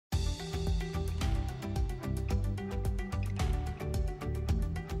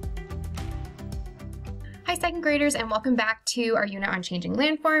Hi second graders, and welcome back to our unit on changing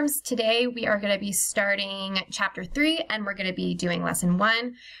landforms. Today we are going to be starting chapter 3 and we're going to be doing lesson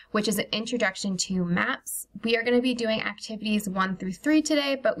 1, which is an introduction to maps. We are going to be doing activities 1 through 3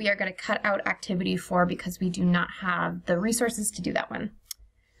 today, but we are going to cut out activity 4 because we do not have the resources to do that one.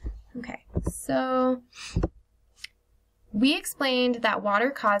 Okay, so we explained that water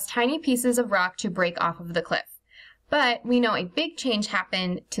caused tiny pieces of rock to break off of the cliff. But we know a big change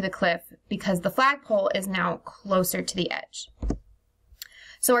happened to the cliff because the flagpole is now closer to the edge.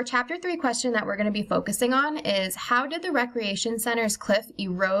 So our chapter 3 question that we're going to be focusing on is, how did the recreation center's cliff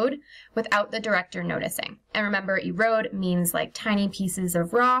erode without the director noticing? And remember, erode means like tiny pieces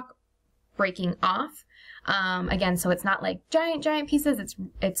of rock breaking off. Again, so it's not like giant pieces,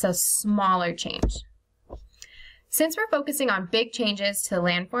 it's a smaller change. Since we're focusing on big changes to the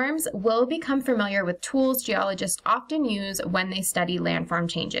landforms, we'll become familiar with tools geologists often use when they study landform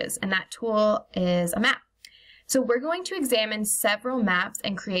changes, and that tool is a map. So we're going to examine several maps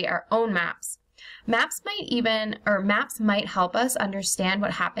and create our own maps. Maps might help us understand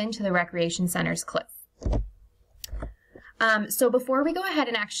what happened to the recreation center's cliff. So before we go ahead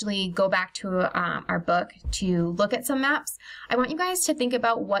and actually go back to our book to look at some maps, I want you guys to think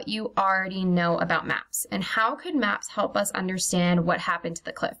about what you already know about maps and how could maps help us understand what happened to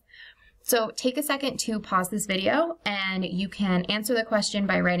the cliff. So take a second to pause this video and you can answer the question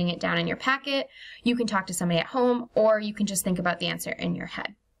by writing it down in your packet. You can talk to somebody at home, or you can just think about the answer in your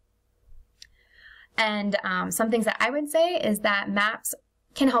head. And some things that I would say is that maps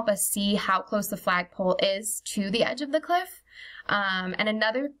can help us see how close the flagpole is to the edge of the cliff. And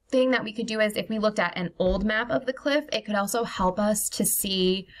another thing that we could do is, if we looked at an old map of the cliff, it could also help us to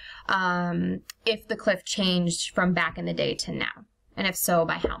see if the cliff changed from back in the day to now, and if so,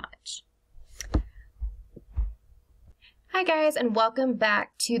 by how much. Hi guys, and welcome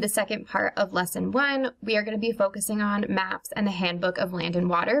back to the second part of lesson 1. We are going to be focusing on maps and the handbook of land and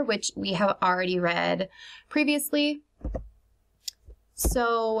water, which we have already read previously.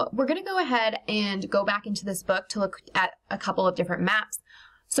 So we're going to go ahead and go back into this book to look at a couple of different maps.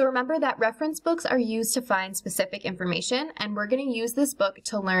 So remember that reference books are used to find specific information, and we're going to use this book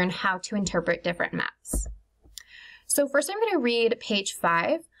to learn how to interpret different maps. So first I'm going to read page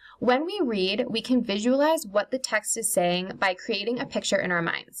 5. When we read, we can visualize what the text is saying by creating a picture in our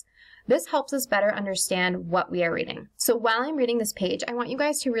minds. This helps us better understand what we are reading. So while I'm reading this page, I want you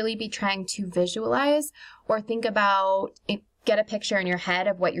guys to really be trying to visualize or think about get a picture in your head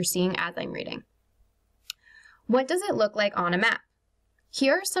of what you're seeing as I'm reading. What does it look like on a map?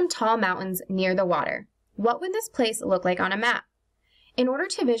 Here are some tall mountains near the water. What would this place look like on a map? In order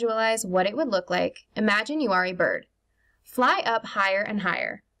to visualize what it would look like, imagine you are a bird. Fly up higher and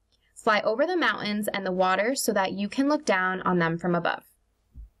higher. Fly over the mountains and the water so that you can look down on them from above.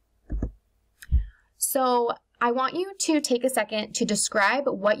 So I want you to take a second to describe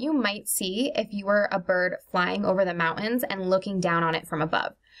what you might see if you were a bird flying over the mountains and looking down on it from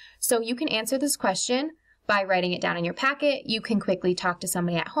above. So you can answer this question by writing it down in your packet. You can quickly talk to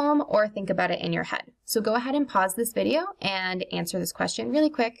somebody at home or think about it in your head. So go ahead and pause this video and answer this question really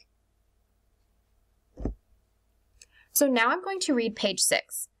quick. So now I'm going to read page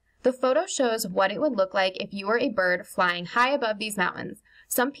 6. The photo shows what it would look like if you were a bird flying high above these mountains.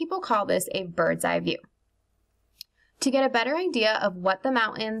 Some people call this a bird's eye view. To get a better idea of what the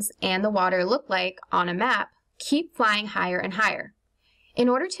mountains and the water look like on a map, keep flying higher and higher. In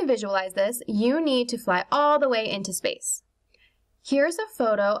order to visualize this, you need to fly all the way into space. Here's a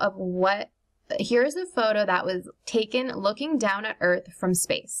photo that was taken looking down at Earth from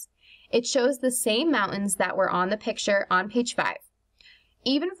space. It shows the same mountains that were on the picture on page 5.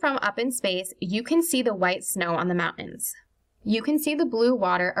 Even from up in space, you can see the white snow on the mountains. You can see the blue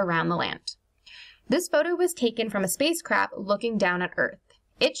water around the land. This photo was taken from a spacecraft looking down at Earth.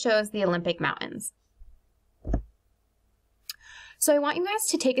 It shows the Olympic Mountains. So I want you guys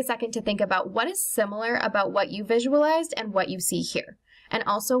to take a second to think about what is similar about what you visualized and what you see here, and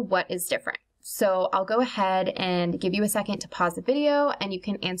also what is different. So I'll go ahead and give you a second to pause the video, and you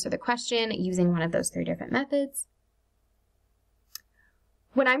can answer the question using one of those 3 different methods.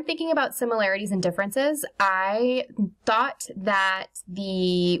 When I'm thinking about similarities and differences, I thought that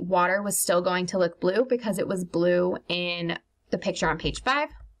the water was still going to look blue because it was blue in the picture on page 5,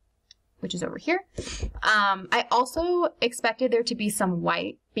 which is over here. I also expected there to be some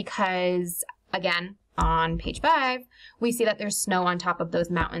white because, again, on page 5, we see that there's snow on top of those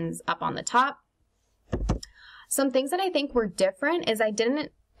mountains up on the top. Some things that I think were different is I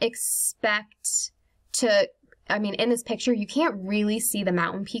didn't expect to, in this picture, you can't really see the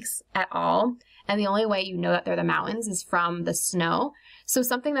mountain peaks at all. and the only way you know that they're the mountains is from the snow. So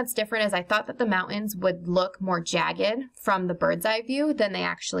something that's different is I thought that the mountains would look more jagged from the bird's eye view than they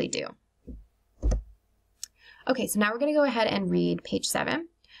actually do. Okay, so now we're going to go ahead and read page 7.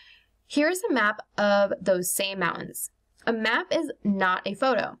 Here's a map of those same mountains. A map is not a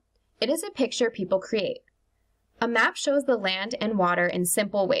photo. It is a picture people create. A map shows the land and water in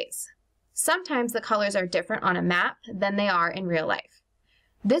simple ways. Sometimes the colors are different on a map than they are in real life.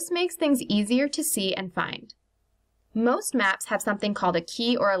 This makes things easier to see and find. Most maps have something called a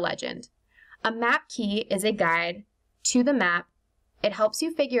key or a legend. A map key is a guide to the map. It helps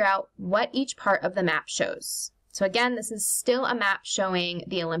you figure out what each part of the map shows. So again, this is still a map showing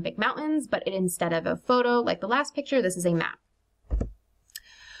the Olympic Mountains, but instead of a photo like the last picture, this is a map.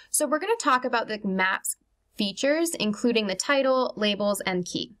 So we're going to talk about the map's features, including the title, labels, and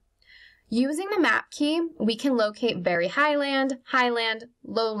key. Using the map key, we can locate very highland,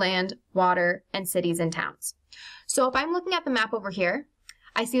 lowland, water, and cities and towns. So if I'm looking at the map over here,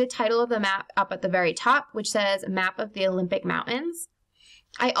 I see the title of the map up at the very top, which says Map of the Olympic Mountains.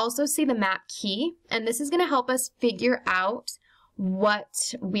 I also see the map key, and this is going to help us figure out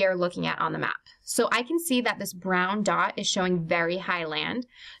what we are looking at on the map. So I can see that this brown dot is showing very high land.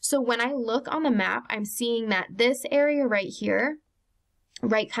 So when I look on the map, I'm seeing that this area right here,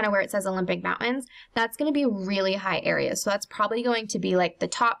 right kind of where it says Olympic Mountains, that's going to be really high area. So that's probably going to be like the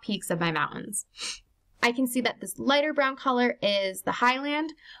top peaks of my mountains. I can see that this lighter brown color is the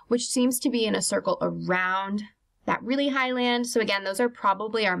highland, which seems to be in a circle around that really high land. So again, those are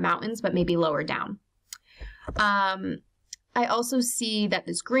probably our mountains, but maybe lower down. I also see that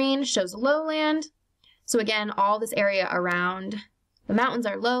this green shows lowland. So again, all this area around the mountains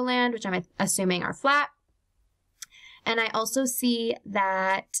are lowland, which I'm assuming are flat. And I also see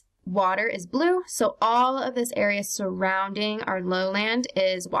that water is blue. So all of this area surrounding our lowland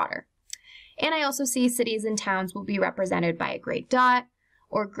is water. And I also see cities and towns will be represented by a gray dot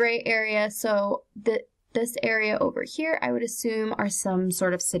or gray area. So this area over here, I would assume, are some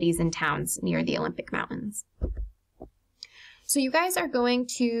sort of cities and towns near the Olympic Mountains. So you guys are we're going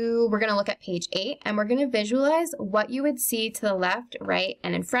to look at page 8, and we're going to visualize what you would see to the left, right,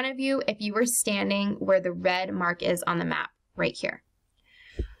 and in front of you if you were standing where the red mark is on the map, right here.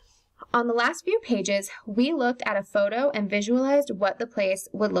 On the last few pages, we looked at a photo and visualized what the place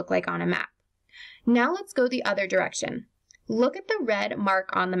would look like on a map. Now let's go the other direction. Look at the red mark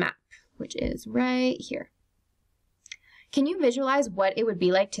on the map, which is right here. Can you visualize what it would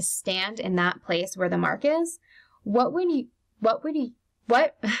be like to stand in that place where the mark is? Oh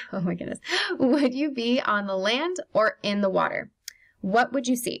my goodness. Would you be on the land or in the water? What would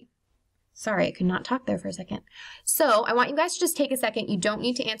you see? Sorry, I could not talk there for a second. So I want you guys to just take a second. You don't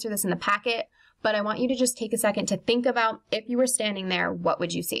need to answer this in the packet, but I want you to just take a second to think about if you were standing there, what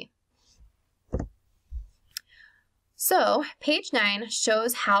would you see? So page 9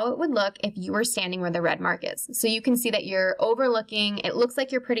 shows how it would look if you were standing where the red mark is. So you can see that you're overlooking, it looks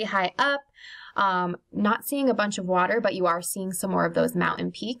like you're pretty high up, not seeing a bunch of water, but you are seeing some more of those mountain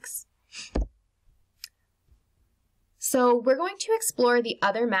peaks. So we're going to explore the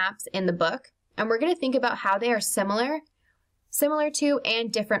other maps in the book, and we're going to think about how they are similar to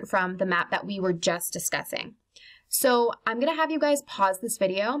and different from the map that we were just discussing. So I'm going to have you guys pause this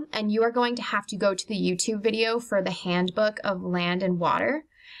video, and you are going to have to go to the YouTube video for the Handbook of Land and Water.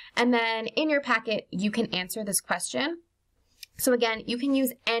 And then in your packet, you can answer this question. So again, you can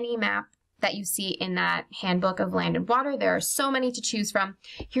use any map that you see in that Handbook of Land and Water. There are so many to choose from.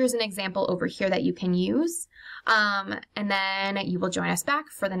 Here's an example over here that you can use. And then you will join us back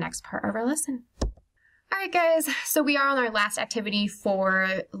for the next part of our lesson. All right, guys, so we are on our last activity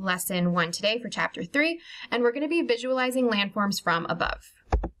for lesson 1 today for chapter 3, and we're going to be visualizing landforms from above.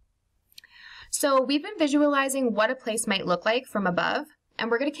 So we've been visualizing what a place might look like from above,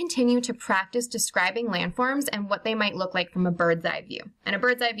 and we're going to continue to practice describing landforms and what they might look like from a bird's eye view. And a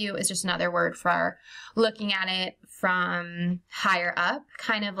bird's eye view is just another word for looking at it from higher up,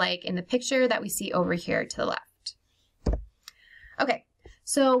 kind of like in the picture that we see over here to the left. Okay.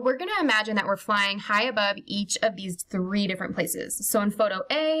 So we're going to imagine that we're flying high above each of these 3 different places. So in photo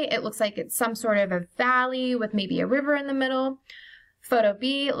A, it looks like it's some sort of a valley with maybe a river in the middle. Photo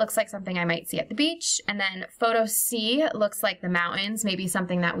B, it looks like something I might see at the beach. And then photo C looks like the mountains, maybe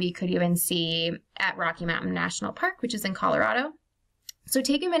something that we could even see at Rocky Mountain National Park, which is in Colorado. So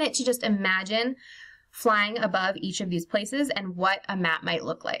take a minute to just imagine flying above each of these places and what a map might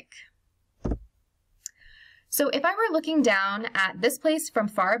look like. So if I were looking down at this place from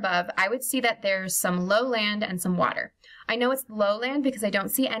far above, I would see that there's some lowland and some water. I know it's lowland because I don't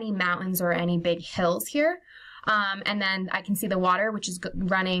see any mountains or any big hills here. And then I can see the water, which is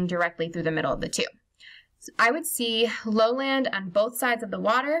running directly through the middle of the two. So I would see lowland on both sides of the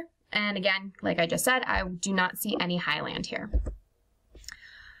water. And again, like I just said, I do not see any highland here.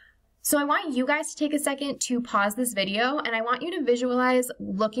 So I want you guys to take a second to pause this video, and I want you to visualize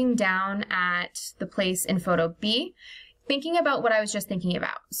looking down at the place in photo B, thinking about what I was just thinking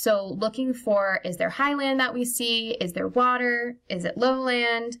about. So looking for, is there highland that we see? Is there water? Is it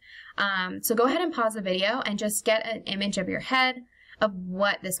lowland? So go ahead and pause the video and just get an image of your head of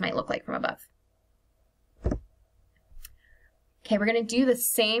what this might look like from above. Okay, we're going to do the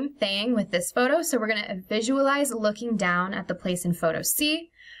same thing with this photo. So we're going to visualize looking down at the place in photo C.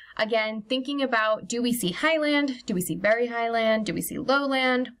 Again, thinking about, do we see highland? Do we see very highland? Do we see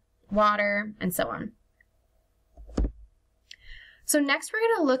lowland, water, and so on? So next we're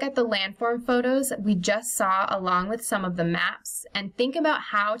going to look at the landform photos that we just saw along with some of the maps and think about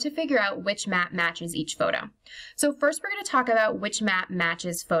how to figure out which map matches each photo. So first we're going to talk about which map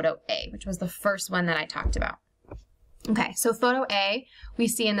matches photo A, which was the first one that I talked about. Okay, so photo A we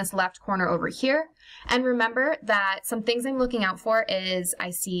see in this left corner over here. And remember that some things I'm looking out for is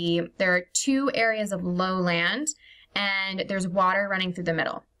I see there are two areas of lowland and there's water running through the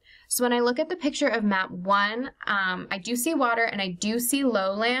middle. So when I look at the picture of map 1, I do see water and I do see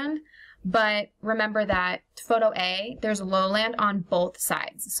lowland, but remember that photo A, there's lowland on both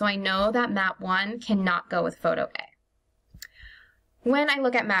sides. So I know that map 1 cannot go with photo A. When I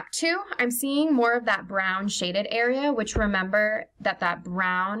look at map 2, I'm seeing more of that brown shaded area, which remember that that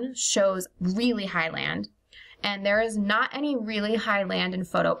brown shows really high land. And there is not any really high land in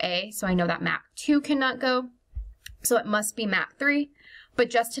photo A, so I know that map 2 cannot go. So it must be map 3.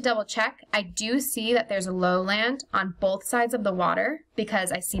 But just to double check, I do see that there's a lowland on both sides of the water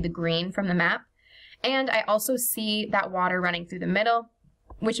because I see the green from the map. And I also see that water running through the middle,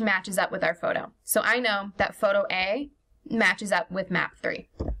 which matches up with our photo. So I know that photo A matches up with map 3.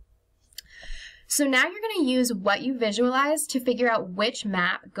 So now you're going to use what you visualized to figure out which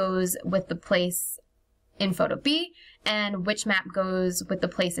map goes with the place in photo B and which map goes with the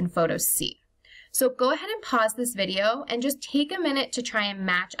place in photo C. So go ahead and pause this video and just take a minute to try and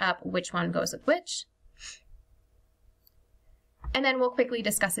match up which one goes with which. And then we'll quickly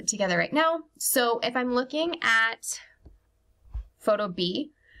discuss it together right now. So if I'm looking at photo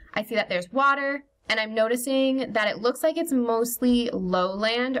B, I see that there's water. And I'm noticing that it looks like it's mostly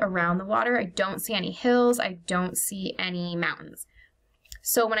lowland around the water. I don't see any hills. I don't see any mountains.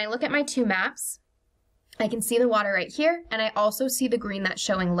 So when I look at my two maps, I can see the water right here. And I also see the green that's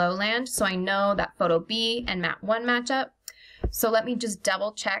showing lowland. So I know that photo B and map 1 match up. So let me just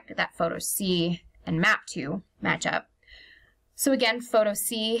double check that photo C and map 2 match up. So again, photo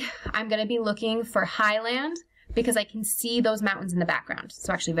C, I'm going to be looking for highland because I can see those mountains in the background.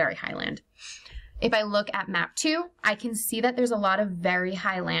 So actually very highland. If I look at map 2, I can see that there's a lot of very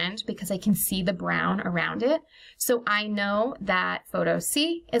high land because I can see the brown around it. So I know that photo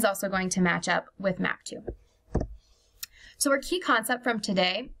C is also going to match up with map 2. So our key concept from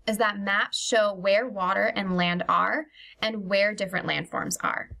today is that maps show where water and land are and where different landforms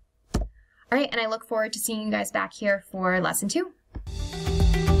are. All right, and I look forward to seeing you guys back here for lesson 2.